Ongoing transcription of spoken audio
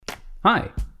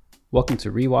Hi, welcome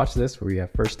to Rewatch This, where we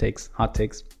have first takes, hot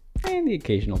takes, and the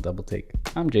occasional double take.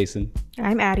 I'm Jason.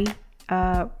 I'm Addie.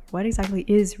 What exactly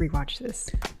is Rewatch This?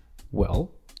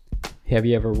 Well, have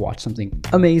you ever watched something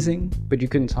amazing, but you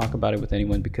couldn't talk about it with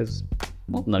anyone because,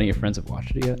 well, none of your friends have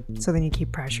watched it yet? So then you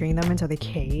keep pressuring them until they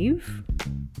cave?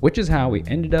 Which is how we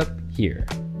ended up here.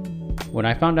 When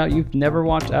I found out you've never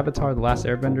watched Avatar: The Last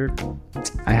Airbender,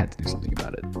 I had to do something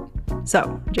about it.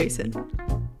 So, Jason.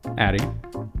 Addie.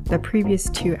 The previous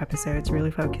 2 episodes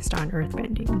really focused on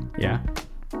earthbending. Yeah?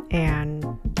 And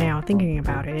now thinking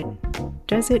about it,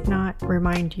 does it not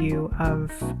remind you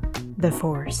of the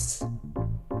Force?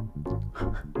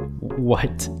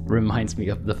 What reminds me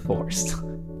of the Force?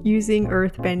 Using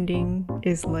earthbending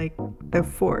is like the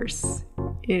Force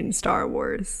in Star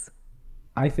Wars.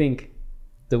 I think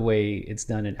the way it's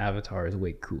done in Avatar is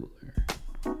way cooler.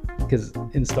 Because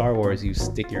in Star Wars, you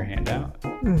stick your hand out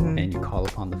and you call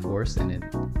upon the Force and it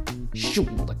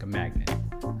shoots like a magnet.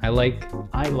 I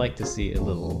like to see a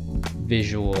little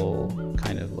visual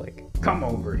kind of like come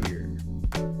over here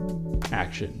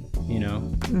action, you know,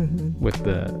 with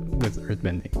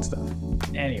earthbending and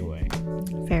stuff. Anyway,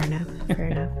 Fair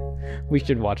enough. we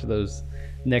should watch those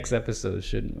next episodes,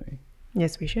 shouldn't we?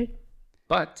 Yes, we should.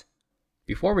 But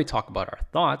before we talk about our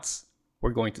thoughts,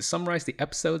 we're going to summarize the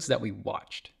episodes that we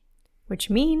watched.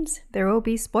 Which means there will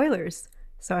be spoilers.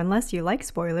 So unless you like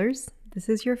spoilers, this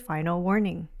is your final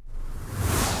warning.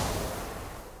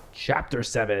 Chapter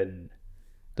 7,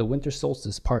 The Winter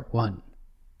Solstice Part 1,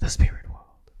 The Spirit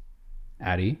World.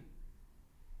 Addie,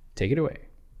 take it away.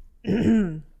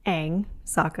 Aang,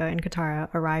 Sokka, and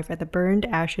Katara arrive at the burned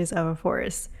ashes of a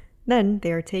forest. Then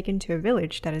they are taken to a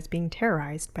village that is being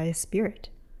terrorized by a spirit.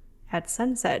 At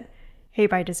sunset,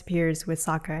 Heibai disappears with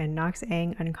Sokka and knocks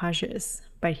Aang unconscious,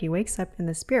 but he wakes up in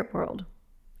the spirit world.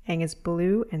 Aang is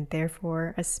blue and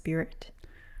therefore a spirit.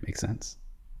 Makes sense.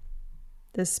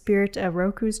 The spirit of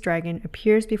Roku's dragon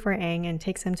appears before Aang and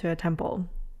takes him to a temple.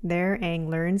 There, Aang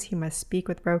learns he must speak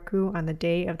with Roku on the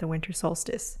day of the winter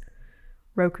solstice.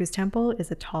 Roku's temple is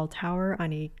a tall tower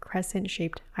on a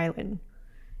crescent-shaped island.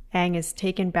 Aang is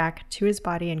taken back to his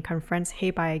body and confronts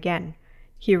Heibai again.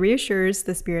 He reassures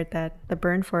the spirit that the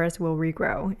burned forest will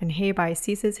regrow, and Heibai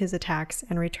ceases his attacks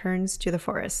and returns to the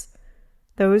forest.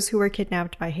 Those who were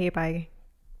kidnapped by Heibai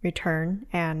return,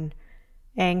 and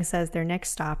Aang says their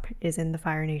next stop is in the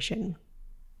Fire Nation.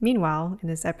 Meanwhile, in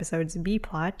this episode's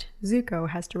B-plot, Zuko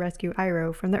has to rescue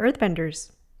Iroh from the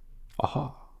Earthbenders.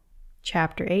 Aha.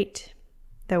 Chapter 8,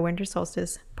 The Winter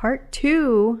Solstice, Part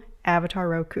 2, Avatar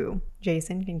Roku.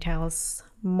 Jason, can you tell us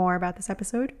more about this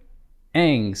episode?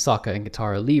 Aang, Sokka, and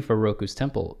Katara leave for Roku's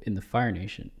temple in the Fire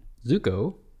Nation.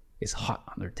 Zuko is hot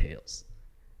on their tails.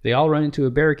 They all run into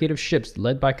a barricade of ships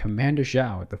led by Commander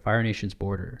Zhao at the Fire Nation's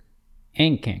border.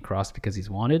 Aang can't cross because he's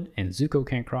wanted, and Zuko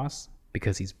can't cross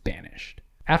because he's banished.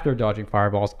 After dodging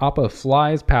fireballs, Appa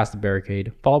flies past the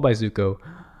barricade, followed by Zuko,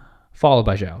 followed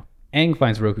by Zhao. Aang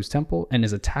finds Roku's temple and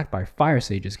is attacked by fire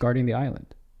sages guarding the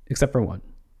island, except for one,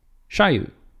 Shayu,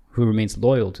 who remains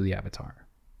loyal to the Avatar.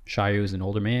 Shayu is an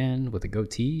older man with a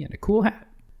goatee and a cool hat.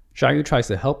 Shayu tries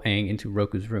to help Aang into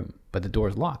Roku's room, but the door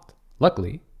is locked.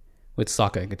 Luckily, with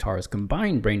Sokka and Katara's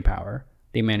combined brain power,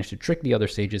 they manage to trick the other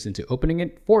sages into opening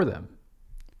it for them.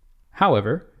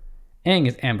 However, Aang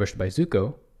is ambushed by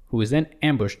Zuko, who is then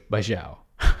ambushed by Zhao.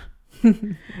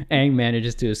 Aang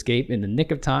manages to escape in the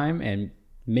nick of time and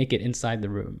make it inside the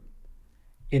room.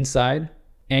 Inside,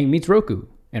 Aang meets Roku,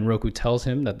 and Roku tells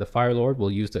him that the Fire Lord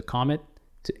will use the comet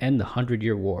to end the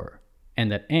 100-Year War,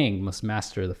 and that Aang must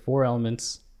master the 4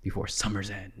 elements before summer's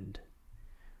end.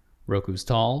 Roku's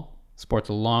tall, sports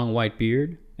a long white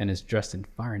beard, and is dressed in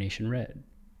Fire Nation red.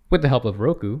 With the help of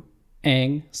Roku,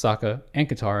 Aang, Sokka, and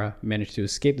Katara manage to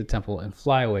escape the temple and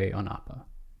fly away on Appa.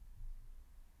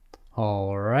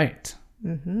 All right.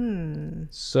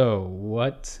 So,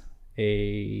 what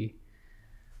a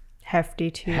Hefty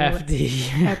 2 hefty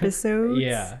episodes.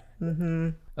 Yeah.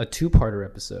 A 2-parter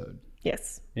episode.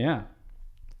 Yes. Yeah.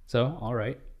 So, all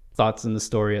right. Thoughts on the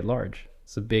story at large.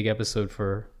 It's a big episode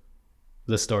for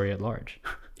the story at large.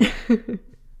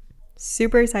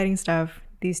 Super exciting stuff.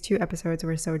 These 2 episodes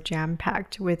were so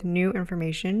jam-packed with new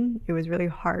information. It was really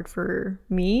hard for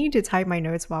me to type my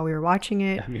notes while we were watching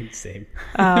it. I mean, same.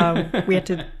 We had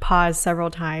to pause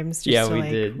several times just to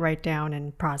did. write down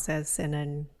and process and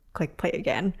then click play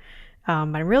again.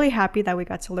 I'm really happy that we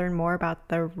got to learn more about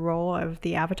the role of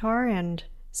the Avatar and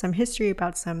some history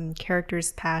about some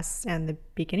characters past and the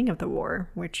beginning of the war,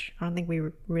 which I don't think we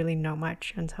really know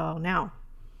much until now.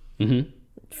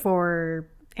 For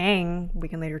Aang, we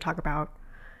can later talk about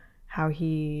how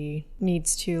he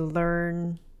needs to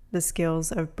learn the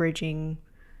skills of bridging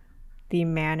the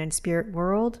man and spirit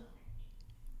world,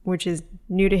 which is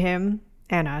new to him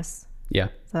and us. Yeah.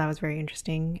 So that was very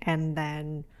interesting. And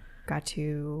then got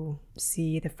to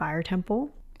see the fire temple.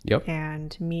 Yep.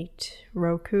 And meet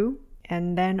Roku.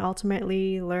 And then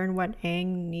ultimately learn what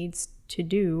Aang needs to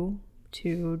do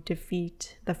to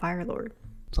defeat the Fire Lord.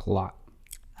 It's a lot.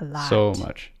 A lot. So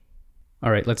much.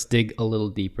 All right, let's dig a little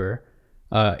deeper.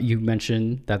 You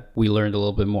mentioned that we learned a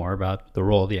little bit more about the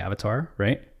role of the Avatar,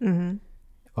 right? Mm-hmm.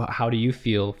 How do you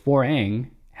feel for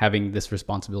Aang having this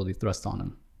responsibility thrust on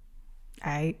him?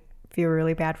 I feel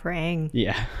really bad for Aang.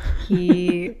 Yeah.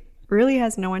 He really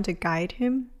has no one to guide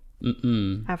him.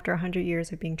 Mm-mm. After 100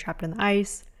 years of being trapped in the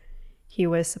ice, he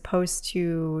was supposed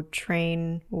to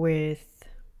train with...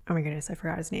 Oh my goodness, I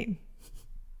forgot his name.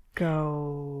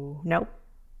 Nope.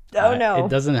 Oh no. It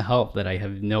doesn't help that I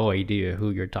have no idea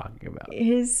who you're talking about.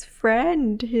 His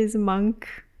friend, his monk.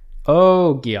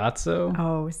 Oh, Gyatso?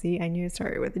 Oh, see, I knew it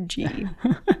started with a G.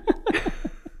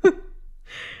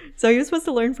 So he was supposed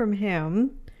to learn from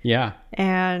him. Yeah.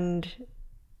 And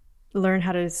learn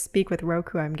how to speak with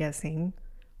Roku, I'm guessing.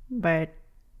 But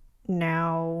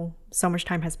now so much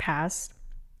time has passed.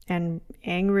 And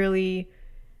Aang really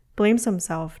blames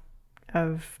himself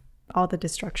of all the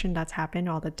destruction that's happened,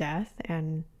 all the death.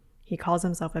 And he calls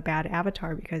himself a bad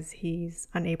avatar because he's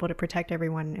unable to protect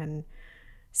everyone. And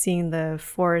seeing the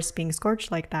forest being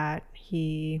scorched like that,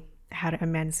 he had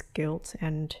immense guilt.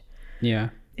 And yeah,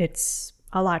 it's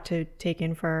a lot to take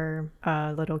in for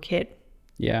a little kid.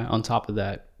 Yeah, on top of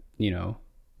that,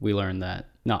 we learned that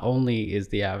not only is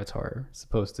the Avatar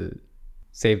supposed to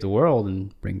save the world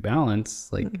and bring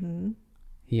balance, like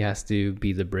he has to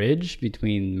be the bridge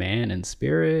between man and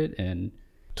spirit, and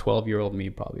 12-year-old me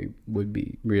probably would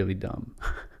be really dumb.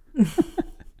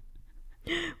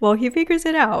 Well, he figures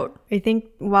it out. I think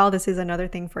while this is another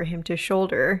thing for him to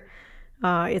shoulder,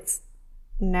 it's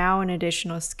now an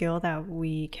additional skill that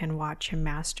we can watch him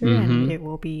master, and it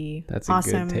will be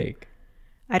awesome. A good take.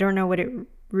 I don't know what it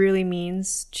really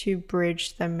means to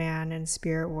bridge the man and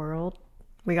spirit world.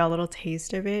 We got a little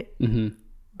taste of it,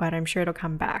 but I'm sure it'll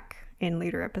come back in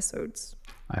later episodes.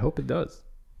 I hope it does.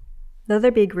 The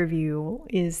other big review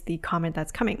is the comment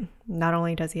that's coming. Not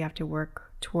only does he have to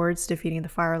work towards defeating the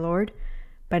Fire Lord,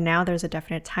 but now there's a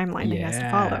definite timeline that he has to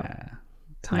follow.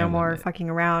 No more fucking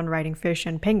around riding fish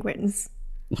and penguins.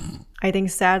 I think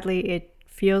sadly it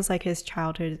feels like his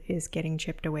childhood is getting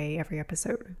chipped away every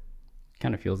episode.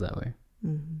 Kind of feels that way.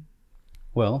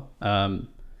 Well,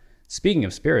 speaking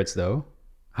of spirits though,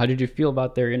 how did you feel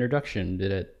about their introduction?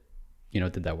 Did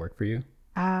that work for you?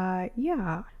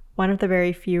 Yeah. One of the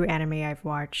very few anime I've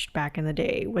watched back in the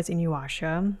day was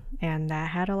Inuyasha, and that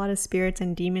had a lot of spirits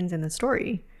and demons in the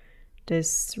story.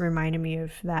 This reminded me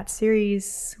of that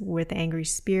series with the angry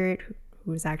spirit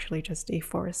who is actually just a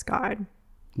forest god.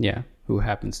 Yeah, who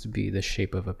happens to be the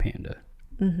shape of a panda.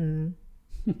 I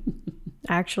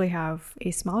actually have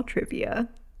a small trivia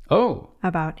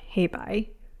about Heibai.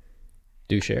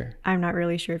 Do share. I'm not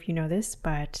really sure if you know this,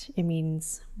 but it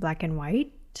means black and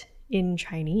white in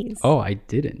Chinese. Oh, I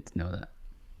didn't know that.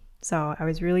 So I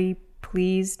was really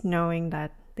pleased knowing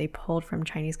that they pulled from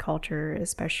Chinese culture,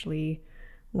 especially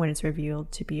when it's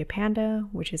revealed to be a panda,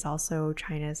 which is also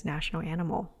China's national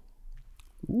animal.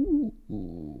 Ooh.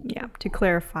 Yeah, to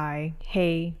clarify,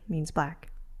 Hei means black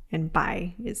and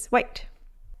Bai is white.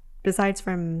 Besides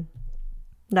from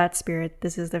that spirit,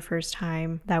 this is the first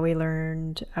time that we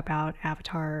learned about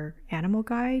Avatar animal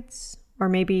guides, or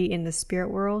maybe in the spirit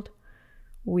world,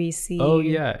 we see... Oh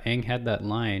yeah, Aang had that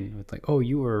line with like, oh,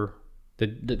 you were...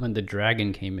 when the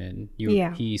dragon came in,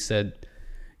 he said,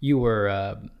 you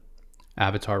were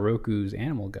Avatar Roku's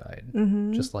animal guide,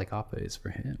 just like Appa is for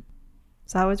him.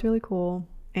 So that was really cool,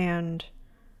 and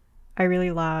I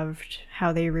really loved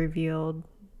how they revealed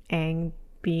Aang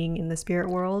being in the spirit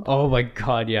world. Oh my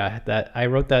god, yeah, that I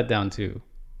wrote that down too.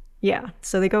 Yeah,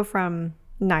 so they go from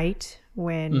night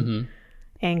when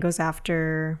Aang goes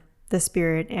after the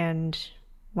spirit, and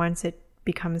once it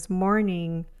becomes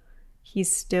morning,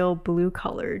 he's still blue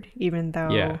colored, even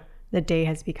though the day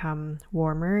has become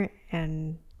warmer,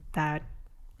 and that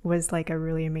was like a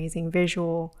really amazing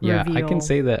visual reveal. I can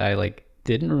say that I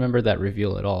didn't remember that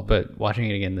reveal at all, but watching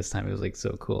it again this time, it was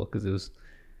so cool because it was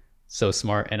so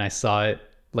smart, and I saw it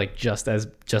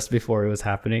just before it was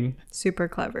happening. Super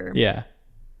clever. Yeah.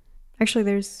 Actually,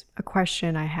 there's a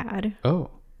question I had.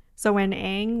 Oh. So when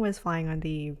Aang was flying on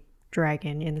the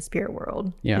dragon in the spirit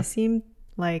world, it seemed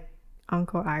like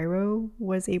Uncle Iroh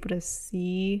was able to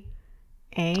see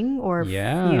Aang or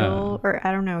feel, or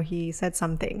I don't know, he said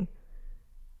something.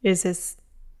 Is this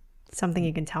something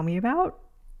you can tell me about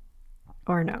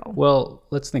or no? Well,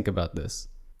 let's think about this.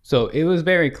 So it was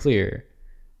very clear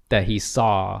that he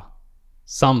saw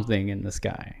something in the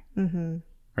sky,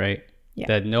 right? Yeah.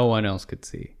 That no one else could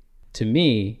see. To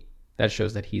me, that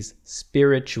shows that he's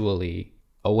spiritually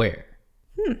aware.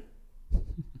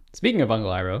 Speaking of Uncle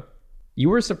Iroh, you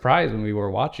were surprised when we were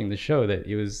watching the show that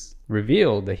it was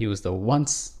revealed that he was the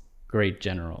once great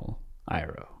General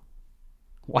Iroh.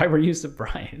 Why were you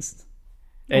surprised?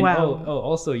 And Wow.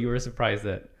 Also you were surprised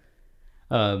that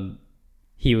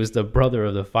he was the brother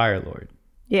of the Fire Lord.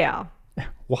 Yeah.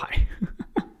 Why?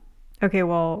 Okay,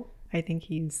 well, I think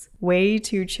he's way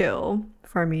too chill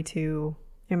for me to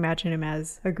imagine him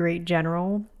as a great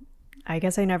general. I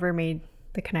guess I never made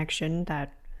the connection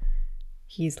that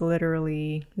he's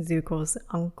literally Zuko's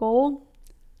uncle.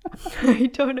 I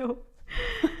don't know.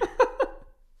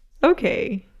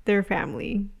 Okay, they're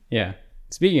family. Yeah.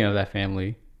 Speaking of that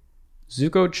family,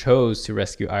 Zuko chose to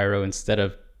rescue Iroh instead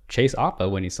of chase Appa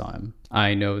when he saw him.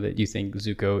 I know that you think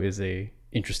Zuko is a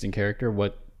interesting character.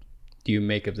 What do you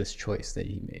make of this choice that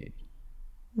he made?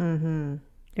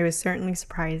 It was certainly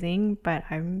surprising, but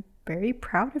I'm very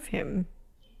proud of him.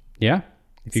 Yeah?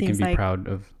 If you Seems can be like- proud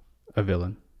of a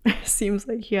villain. Seems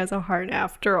like he has a heart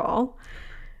after all.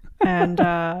 And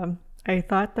I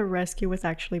thought the rescue was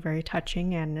actually very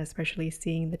touching, and especially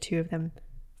seeing the two of them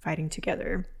fighting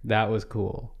together. That was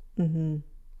cool.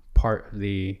 Part of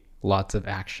the lots of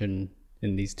action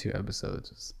in these two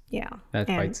episodes. Yeah. That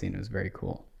fight scene was very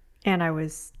cool. And I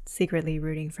was secretly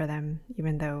rooting for them,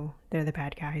 even though they're the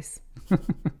bad guys.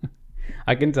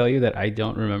 I can tell you that I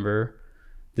don't remember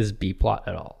this B plot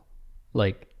at all.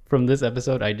 Like, from this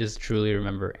episode, I just truly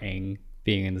remember Aang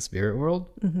being in the spirit world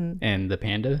and the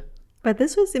panda. But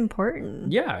this was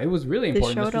important. Yeah, it was really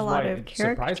important. showed This a is lot why of it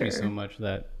surprised me so character. much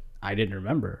that I didn't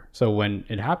remember. So when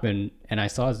it happened and I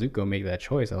saw Zuko make that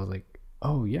choice, I was like,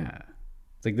 oh yeah.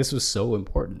 It's like, this was so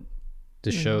important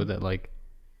to show that, like,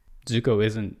 Zuko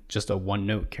isn't just a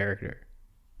one-note character.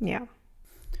 Yeah.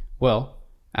 Well,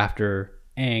 after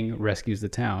Aang rescues the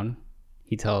town,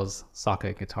 he tells Sokka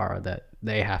and Katara that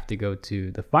they have to go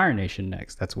to the Fire Nation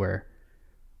next. That's where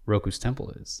Roku's temple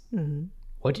is.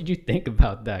 What did you think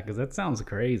about that? Because that sounds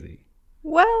crazy.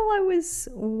 Well, I was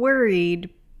worried,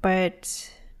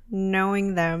 but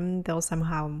knowing them, they'll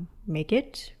somehow make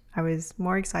it. I was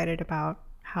more excited about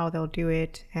how they'll do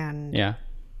it. And Yeah.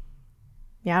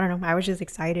 I don't know. I was just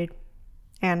excited.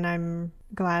 And I'm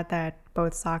glad that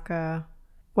both Sokka,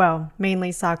 well,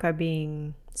 mainly Sokka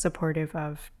being supportive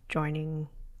of joining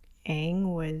Aang,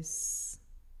 was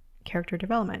character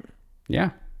development.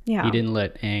 Yeah. Yeah. He didn't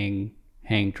let Aang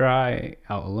hang dry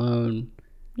out alone.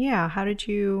 Yeah. How did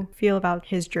you feel about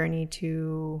his journey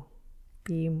to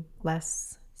be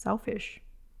less selfish?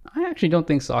 I actually don't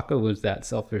think Sokka was that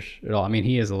selfish at all. I mean,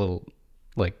 he is a little,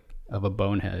 like, of a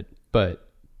bonehead. But,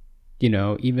 you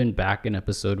know, even back in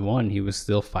episode 1, he was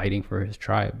still fighting for his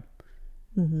tribe.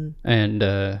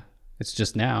 And it's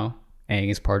just now Aang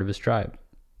is part of his tribe.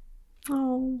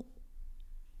 Oh,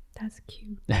 that's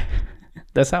cute.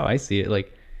 That's how I see it.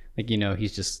 Like, you know, he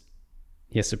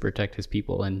has to protect his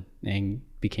people, and Aang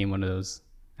became one of those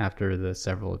after the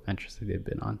several adventures that they've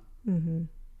been on.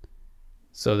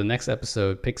 So the next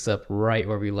episode picks up right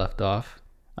where we left off,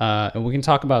 and we can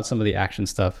talk about some of the action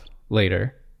stuff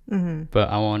later. But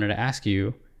I wanted to ask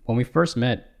you, when we first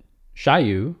met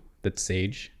Shayu, the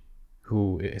sage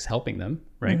who is helping them,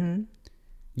 right?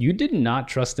 You did not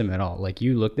trust him at all. Like,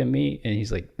 you looked at me and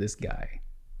he's like, this guy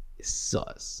is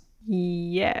sus.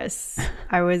 Yes,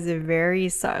 I was very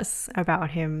sus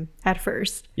about him at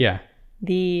first. Yeah.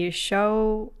 The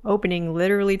show opening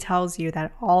literally tells you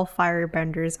that all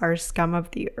firebenders are scum of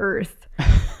the earth.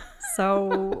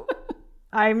 So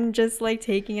I'm just like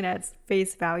taking it at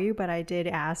face value, but I did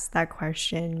ask that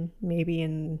question maybe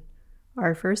in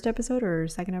our first episode or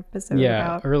second episode Yeah,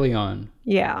 about, early on.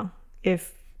 yeah,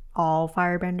 if all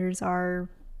firebenders are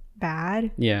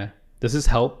bad. Yeah. Does this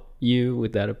help you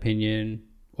with that opinion?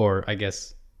 Or I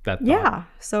guess that thought? Yeah.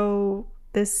 So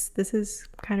this is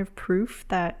kind of proof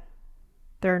that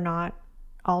they're not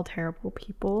all terrible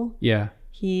people. Yeah.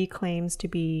 He claims to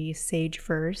be sage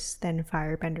first, then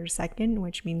firebender second,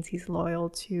 which means he's loyal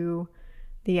to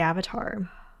the Avatar.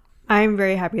 I'm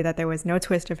very happy that there was no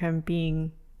twist of him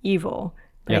being evil.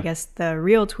 But Yeah. I guess the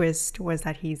real twist was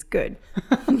that he's good.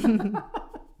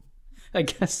 I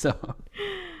guess so.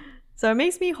 So it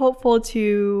makes me hopeful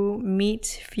to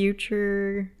meet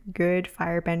future good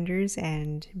firebenders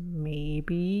and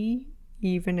maybe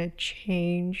even a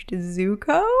changed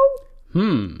Zuko.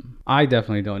 I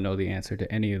definitely don't know the answer to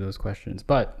any of those questions,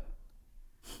 but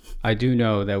I do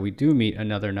know that we do meet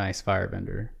another nice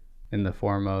firebender in the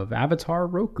form of Avatar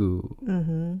Roku.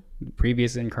 The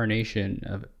previous incarnation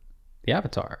of the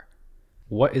Avatar.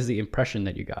 What is the impression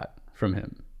that you got from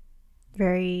him?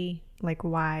 Very like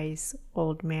wise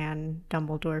old man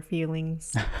Dumbledore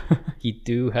feelings. He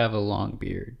do have a long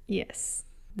beard. Yes.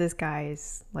 This guy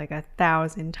is like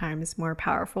 1,000 times more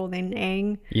powerful than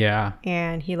Aang. Yeah.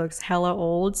 And he looks hella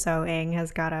old, so Aang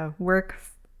has got to work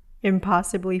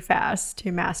impossibly fast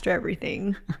to master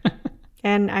everything.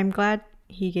 And I'm glad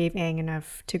he gave Aang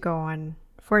enough to go on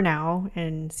for now,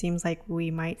 and seems like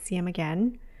we might see him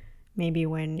again. Maybe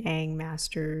when Aang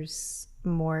masters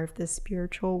more of the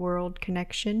spiritual world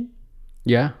connection.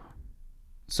 Yeah.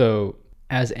 So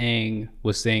as Aang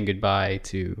was saying goodbye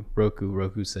to Roku,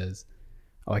 Roku says,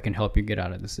 "Oh, I can help you get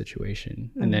out of the situation."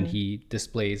 And then he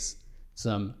displays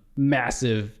some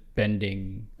massive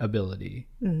bending ability.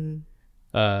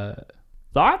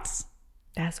 Thoughts?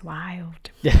 That's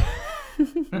wild.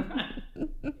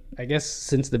 I guess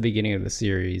since the beginning of the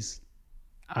series,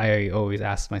 I always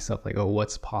ask myself, like, oh,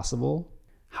 what's possible?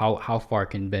 How far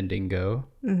can bending go?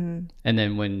 And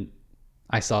then when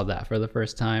I saw that for the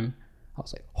first time, I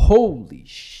was like, holy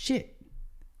shit,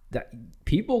 that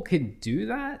people can do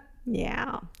that?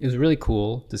 Yeah. It was really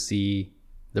cool to see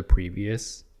the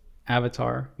previous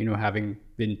Avatar, you know, having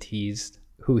been teased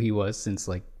who he was since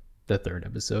like the third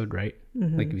episode, right?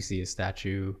 Like we see his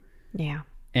statue. Yeah.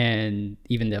 And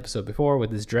even the episode before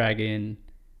with his dragon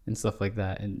and stuff like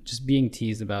that. And just being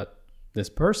teased about this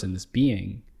person, this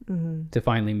being, to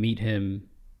finally meet him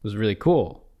was really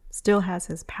cool. Still has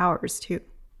his powers too.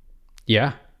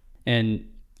 Yeah. And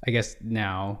I guess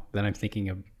now that I'm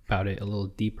thinking about it a little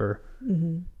deeper,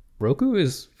 Roku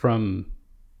is from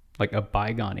like a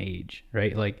bygone age,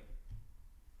 right? Like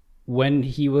when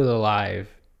he was alive,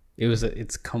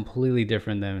 it's completely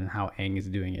different than how Aang is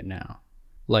doing it now.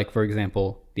 Like, for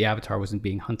example, the Avatar wasn't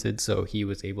being hunted, so he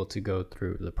was able to go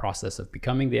through the process of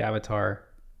becoming the Avatar,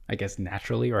 I guess,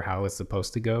 naturally, or how it's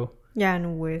supposed to go. Yeah,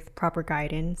 and with proper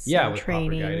guidance. Yeah, and with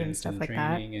training proper guidance and stuff and like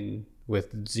training that. and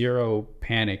with zero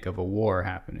panic of a war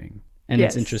happening. And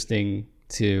it's interesting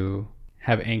to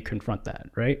have Aang confront that,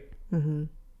 right?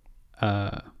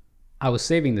 I was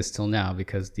saving this till now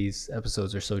because these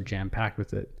episodes are so jam-packed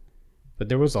with it. But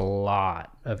there was a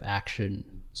lot of action.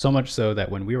 So much so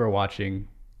that when we were watching,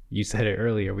 you said it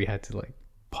earlier, we had to like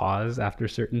pause after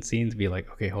certain scenes, be like,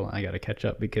 okay, hold on, I gotta catch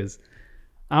up, because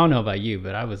I don't know about you,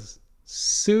 but I was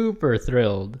super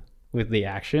thrilled with the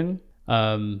action.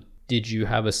 Did you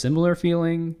have a similar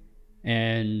feeling?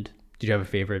 And did you have a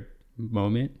favorite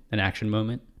moment, an action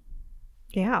moment?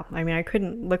 Yeah, I mean, I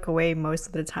couldn't look away most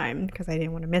of the time because I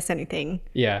didn't want to miss anything.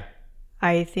 Yeah.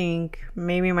 I think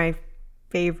maybe my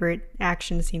favorite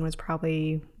action scene was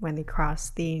probably when they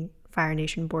crossed the Fire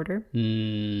Nation border.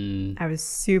 I was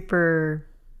super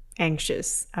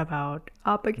anxious about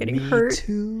Appa getting hurt.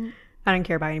 Too. I don't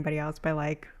care about anybody else, but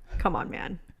like, come on,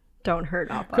 man. Don't hurt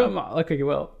Appa. Come on. Okay,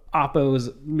 well, Appa was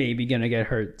maybe going to get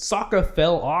hurt. Sokka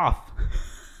fell off.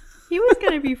 He was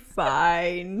going to be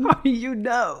fine. How do you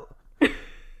know?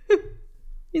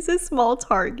 He's a small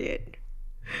target.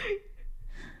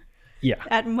 Yeah.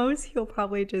 At most, he'll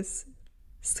probably just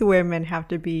swim and have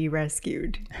to be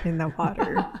rescued in the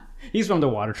water. He's from the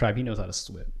water tribe. He knows how to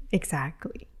swim.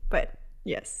 Exactly. But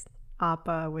yes,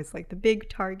 Appa was like the big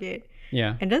target.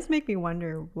 Yeah. And it does make me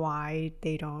wonder why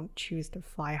they don't choose to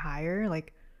fly higher.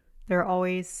 Like, they're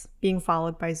always being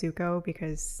followed by Zuko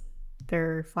because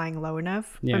they're flying low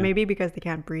enough. Yeah. Or maybe because they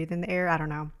can't breathe in the air. I don't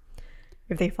know.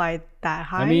 If they fly that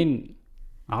high. I mean,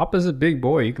 Appa's a big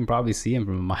boy. You can probably see him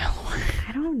from a mile away.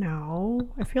 I don't know.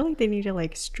 I feel like they need to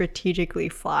like strategically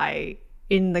fly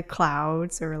in the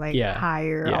clouds or like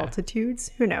higher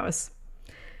altitudes. Who knows?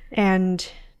 And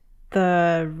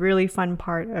the really fun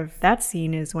part of that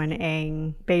scene is when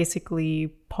Aang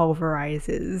basically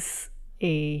pulverizes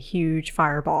a huge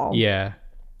fireball. Yeah.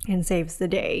 And saves the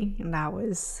day. And that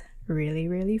was really,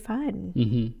 really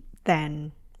fun.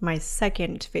 Then my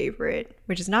second favorite,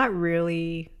 which is not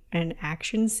really an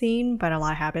action scene, but a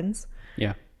lot happens.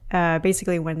 Yeah.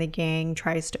 Basically, when the gang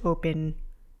tries to open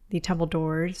the temple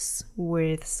doors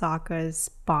with Sokka's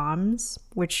bombs,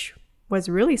 which was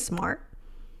really smart.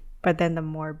 But then the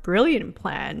more brilliant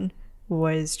plan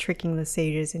was tricking the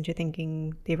sages into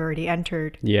thinking they've already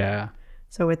entered. Yeah.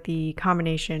 So with the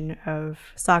combination of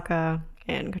Sokka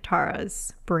and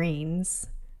Katara's brains,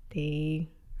 they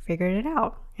figured it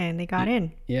out and they got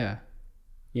in. Yeah.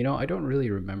 You know, I don't really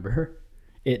remember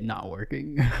it not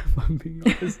working, if I'm being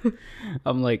honest.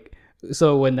 I'm like,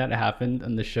 so when that happened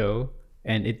on the show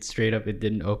and it straight up, it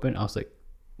didn't open, I was like,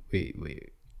 wait,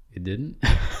 it didn't?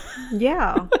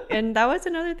 Yeah. And that was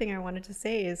another thing I wanted to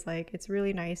say is like, it's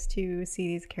really nice to see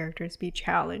these characters be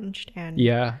challenged and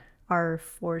are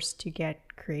forced to get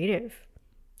creative.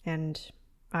 And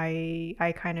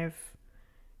I kind of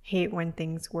hate when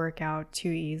things work out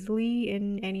too easily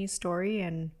in any story,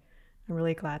 and I'm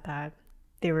really glad that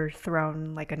they were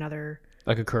thrown like another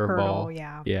Like a hurdle. curveball.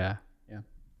 Yeah. Yeah. Yeah.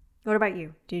 What about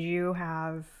you? Did you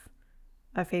have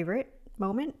a favorite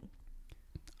moment?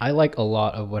 I like a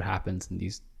lot of what happens in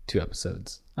these 2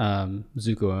 episodes.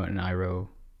 Zuko and Iroh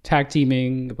tag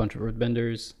teaming a bunch of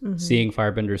earthbenders, seeing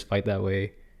firebenders fight that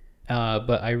way.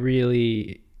 But I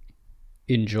really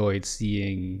enjoyed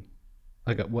seeing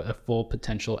like what a full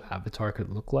potential Avatar could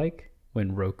look like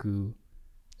when Roku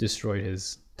destroyed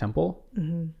his temple.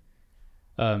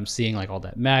 Seeing like all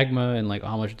that magma and like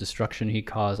how much destruction he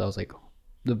caused, I was like,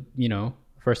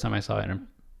 first time I saw it, and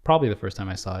probably the first time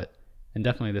I saw it, and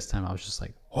definitely this time, I was just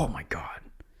like, oh my god,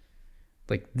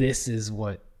 like this is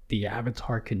what the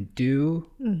Avatar can do.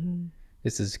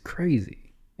 This is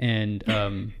crazy.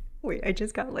 And Wait, I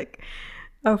just got like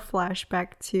a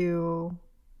flashback to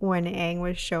when Aang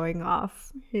was showing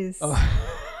off his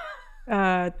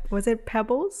was it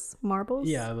marbles?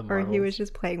 Yeah, the Or he marbles. was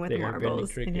just playing with The the airbending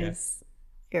marbles trick, in yeah. his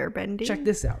airbending. check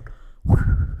this out.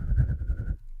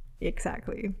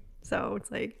 Exactly. So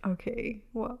it's like, okay,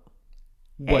 well,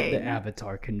 What the Aang.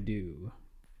 Avatar can do.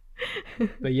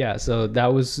 But yeah, so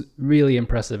that was really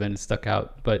impressive and it stuck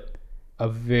out. But a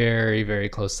very, very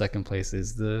close second place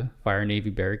is the Fire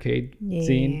Navy barricade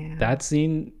scene. Yeah. That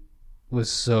scene was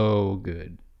so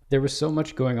good. There was so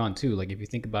much going on too. Like if you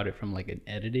think about it from like an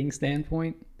editing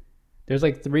standpoint, there's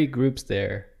like 3 groups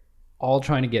there, all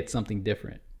trying to get something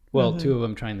different. Well, 2 of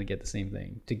them trying to get the same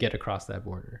thing, to get across that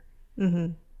border.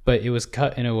 But it was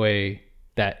cut in a way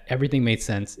that everything made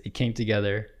sense. It came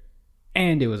together,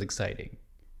 and it was exciting.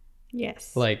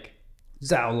 Yes. Like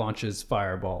Zhao launches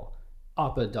fireball,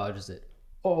 Appa dodges it.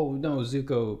 Oh no,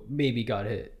 Zuko maybe got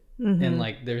hit, and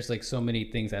like there's like so many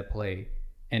things at play,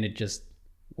 and it just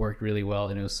worked really well,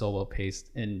 and it was so well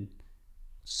paced and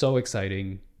so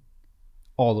exciting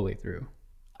all the way through.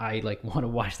 I like want to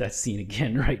watch that scene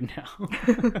again right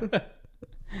now.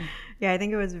 Yeah, I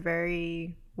think it was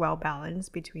very well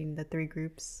balanced between the 3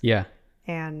 groups. Yeah.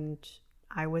 And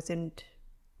I wasn't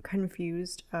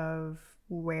confused of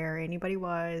where anybody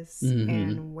was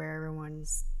and where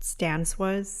everyone's stance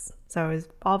was. So it was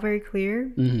all very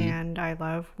clear. And I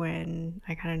love when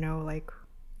I kind of know like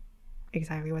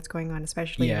exactly what's going on,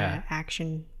 especially in an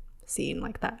action scene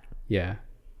like that. Yeah.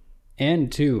 And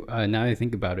too, now that I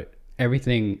think about it,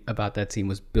 everything about that scene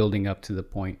was building up to the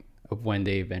point of when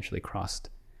they eventually crossed.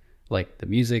 Like the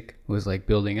music was like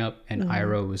building up, and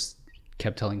Iroh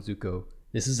kept telling Zuko,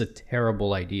 this is a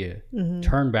terrible idea.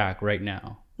 Turn back right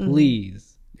now,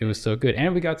 please. It was so good.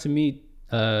 And we got to we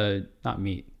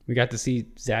got to see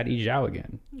Zaddy Zhao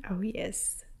again. Oh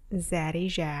yes, Zaddy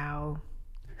Zhao.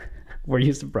 Were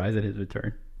you surprised at his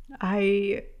return?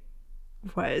 I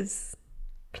was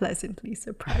pleasantly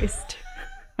surprised.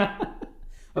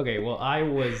 Okay, well, I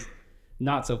was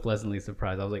not so pleasantly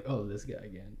surprised. I was like, oh, this guy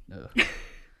again.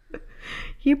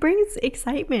 He brings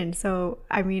excitement. So,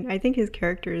 I mean, I think his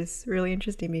character is really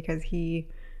interesting because he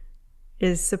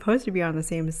is supposed to be on the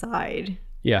same side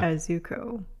as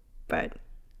Zuko, but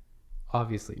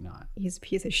obviously not. he's a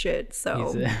piece of shit.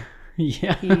 So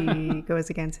yeah, he goes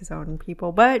against his own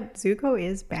people. But Zuko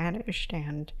is banished,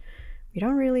 and we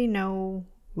don't really know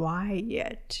why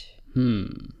yet.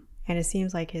 And it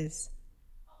seems like his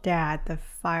dad, the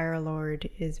Fire Lord,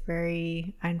 is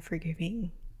very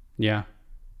unforgiving. Yeah.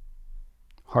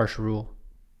 Harsh rule.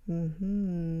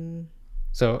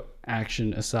 So,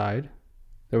 action aside,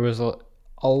 there was a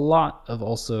lot of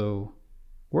also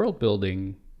world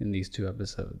building in these 2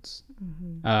 episodes.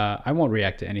 I won't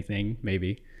react to anything,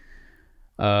 maybe.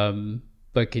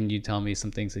 But can you tell me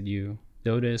some things that you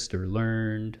noticed or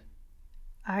learned?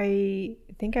 I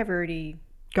think I've already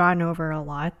gone over a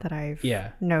lot that I've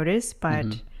noticed, but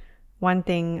one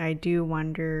thing I do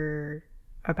wonder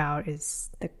about is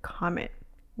the comet.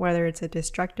 Whether it's a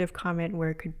destructive comet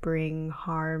where it could bring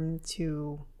harm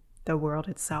to the world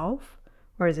itself,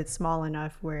 or is it small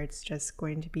enough where it's just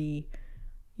going to be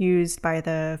used by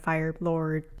the Fire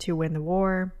Lord to win the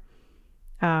war?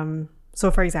 So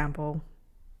for example,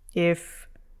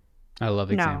 I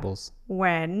love examples.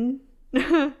 When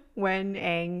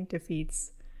Aang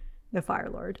defeats the Fire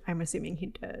Lord, I'm assuming he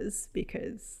does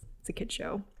because it's a kid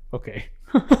show. Okay.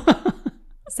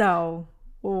 So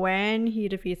when he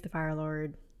defeats the Fire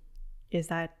Lord, is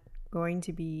that going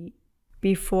to be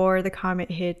before the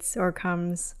comet hits or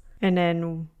comes? And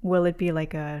then will it be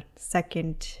like a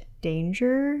second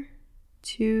danger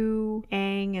to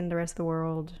Aang and the rest of the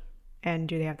world? And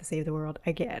do they have to save the world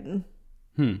again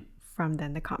from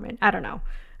then the comet? I don't know.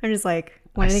 I'm just like,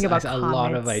 when I think about a comets,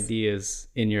 lot of ideas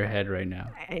in your head right now.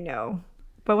 I know.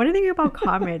 But when I think about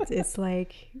comets, it's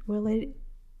like,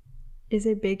 is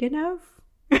it big enough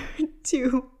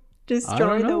to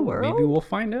destroy the world? Maybe we'll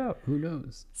find out. Who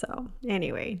knows? So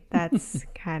anyway, that's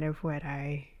kind of what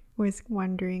I was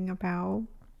wondering about.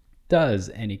 Does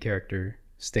any character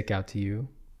stick out to you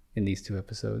in these 2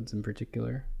 episodes in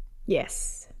particular?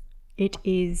 Yes. It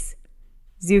is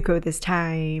Zuko this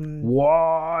time.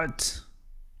 What?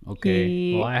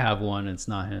 Okay. Well, I have one. It's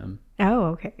not him. Oh,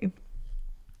 okay.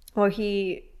 Well,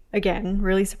 he, again,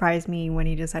 really surprised me when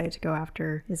he decided to go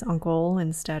after his uncle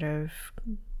instead of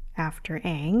after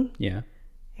Aang. Yeah.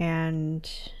 And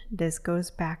this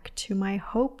goes back to my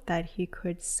hope that he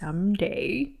could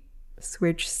someday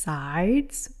switch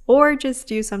sides or just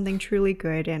do something truly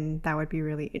good, and that would be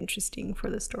really interesting for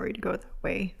the story to go that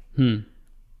way.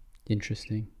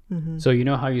 Interesting. So you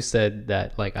know how you said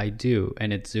that, like, I do,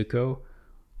 and it's Zuko?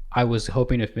 I was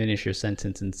hoping to finish your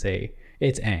sentence and say,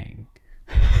 it's Aang.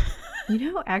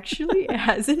 Actually, it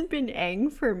hasn't been Aang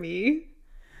for me.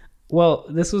 Well,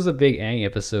 this was a big Aang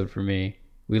episode for me.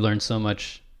 We learned so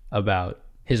much about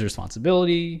his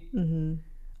responsibility,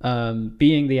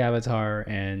 being the Avatar,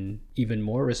 and even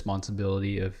more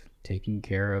responsibility of taking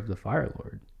care of the Fire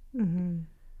Lord.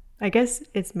 I guess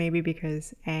it's maybe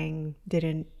because Aang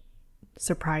didn't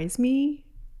surprise me.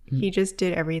 He just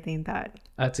did everything that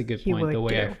That's a good point, the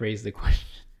way I phrased the question.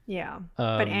 Yeah.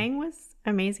 But Aang was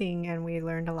amazing, and we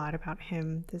learned a lot about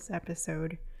him this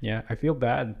episode. Yeah, I feel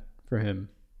bad for him.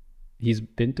 He's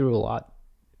been through a lot.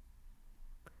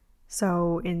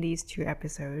 So in these 2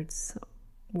 episodes,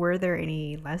 were there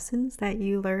any lessons that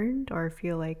you learned or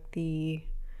feel like the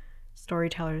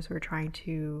storytellers were trying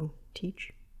to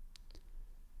teach?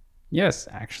 Yes,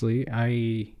 actually,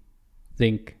 I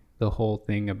think the whole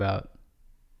thing about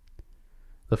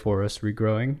the forest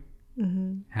regrowing,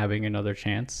 having another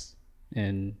chance,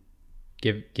 and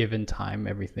given time,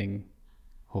 everything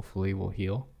hopefully will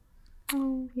heal.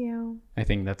 Oh, yeah. I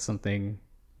think that's something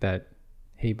that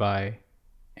Heibai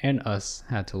and us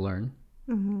had to learn.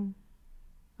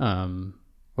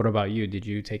 What about you? Did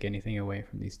you take anything away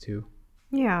from these 2?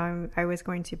 Yeah, I was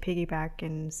going to piggyback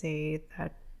and say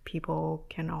that people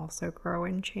can also grow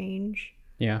and change.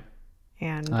 Yeah.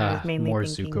 And I was mainly more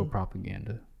thinking... Zuko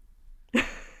propaganda.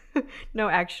 No,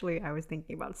 actually, I was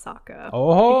thinking about Sokka.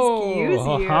 Oh, excuse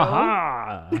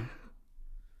you.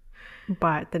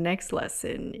 But the next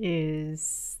lesson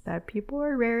is that people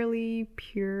are rarely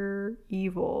pure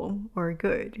evil or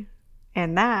good.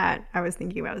 And that, I was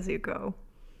thinking about Zuko.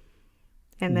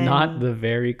 And then... Not the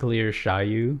very clear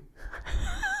Shayu.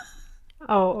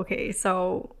 Oh, okay.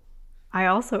 So I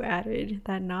also added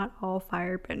that not all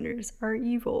firebenders are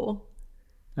evil.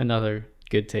 Another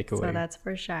good takeaway. So that's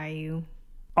for Shayu.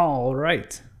 All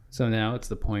right. So now it's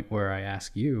the point where I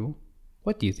ask you,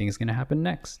 what do you think is going to happen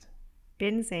next?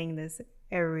 Been saying this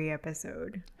every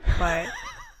episode, but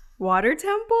Water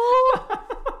Temple,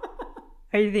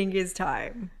 I think is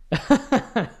time.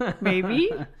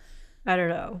 Maybe? I don't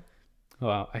know.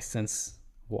 Wow, I sense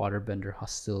waterbender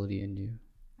hostility in you.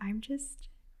 I'm just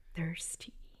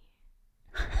thirsty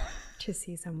to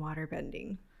see some water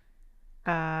bending.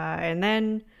 And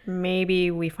then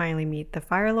maybe we finally meet the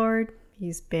Fire Lord.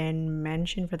 He's been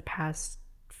mentioned for the past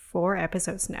 4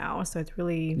 episodes now, so it's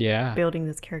really building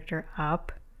this character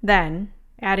up. Then,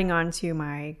 adding on to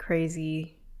my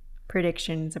crazy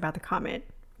predictions about the comet,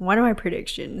 one of my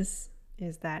predictions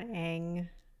is that Aang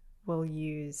will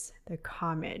use the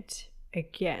comet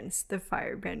against the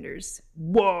firebenders.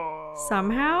 Whoa!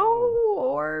 Somehow,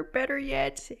 or better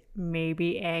yet,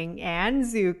 maybe Aang and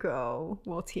Zuko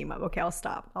will team up. Okay, I'll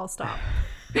stop.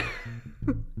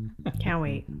 Can't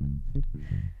wait.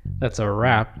 That's a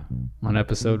wrap on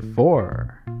episode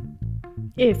 4.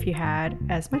 If you had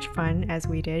as much fun as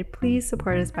we did, please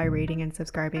support us by rating and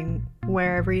subscribing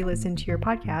wherever you listen to your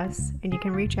podcasts. And you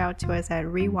can reach out to us at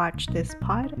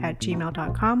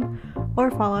rewatchthispod@gmail.com or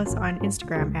follow us on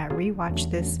Instagram at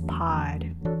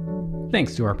rewatchthispod.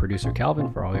 Thanks to our producer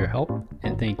Calvin for all your help,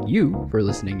 and thank you for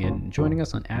listening in and joining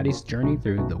us on Addie's journey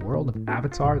through the world of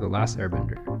Avatar: The Last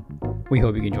Airbender. We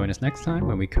hope you can join us next time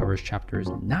when we cover chapters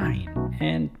 9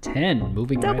 and 10,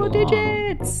 moving Double right along.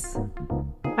 digits!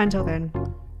 Until then,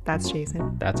 that's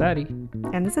Jason. That's Addie.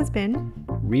 And this has been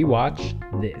Rewatch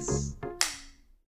This.